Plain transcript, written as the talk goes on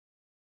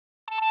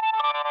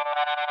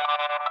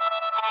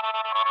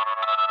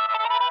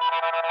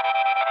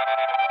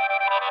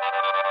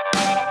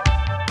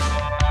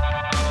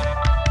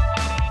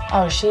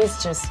Oh,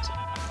 Jess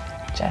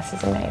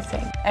is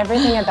amazing.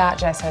 Everything about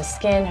Jess, her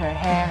skin, her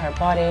hair, her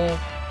body.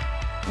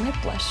 Am I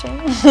blushing?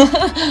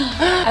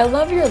 I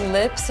love your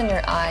lips and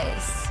your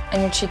eyes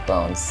and your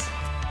cheekbones.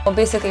 Well,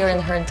 basically, you're in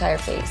her entire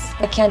face.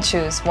 I can't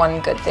choose one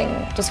good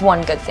thing, just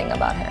one good thing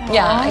about her. Aww.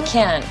 Yeah, I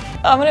can't.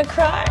 I'm gonna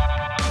cry.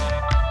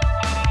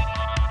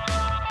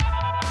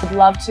 I'd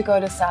love to go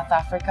to South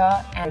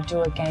Africa and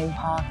do a game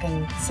park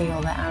and see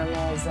all the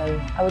animals, and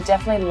I would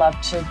definitely love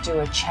to do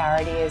a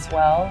charity as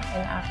well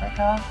in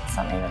Africa. It's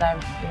something that I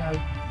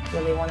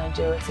really want to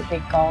do. It's a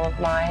big goal of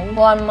mine.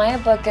 Well, on my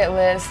bucket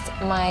list,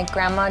 my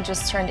grandma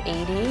just turned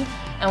 80,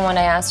 and when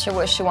I asked her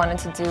what she wanted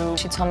to do,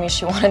 she told me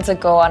she wanted to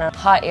go on a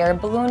hot air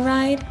balloon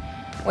ride,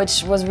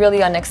 which was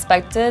really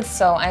unexpected.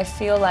 So I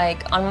feel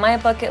like on my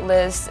bucket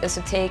list is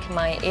to take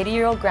my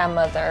 80-year-old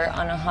grandmother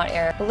on a hot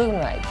air balloon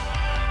ride.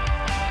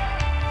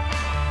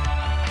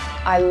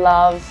 I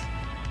love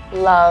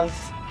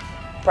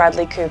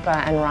Bradley Cooper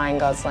and Ryan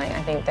Gosling.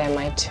 I think they're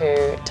my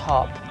two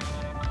top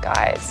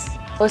guys.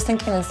 I was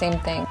thinking the same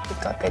thing. You've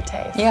got good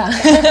taste. Yeah.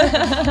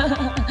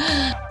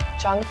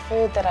 Junk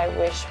food that I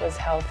wish was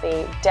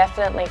healthy,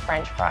 definitely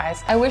French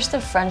fries. I wish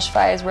the French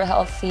fries were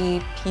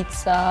healthy.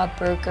 Pizza,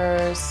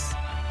 burgers,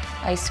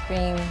 ice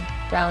cream,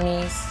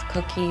 brownies,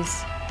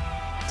 cookies,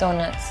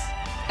 donuts.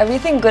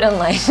 Everything good in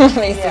life,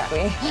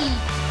 basically.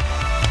 Yeah.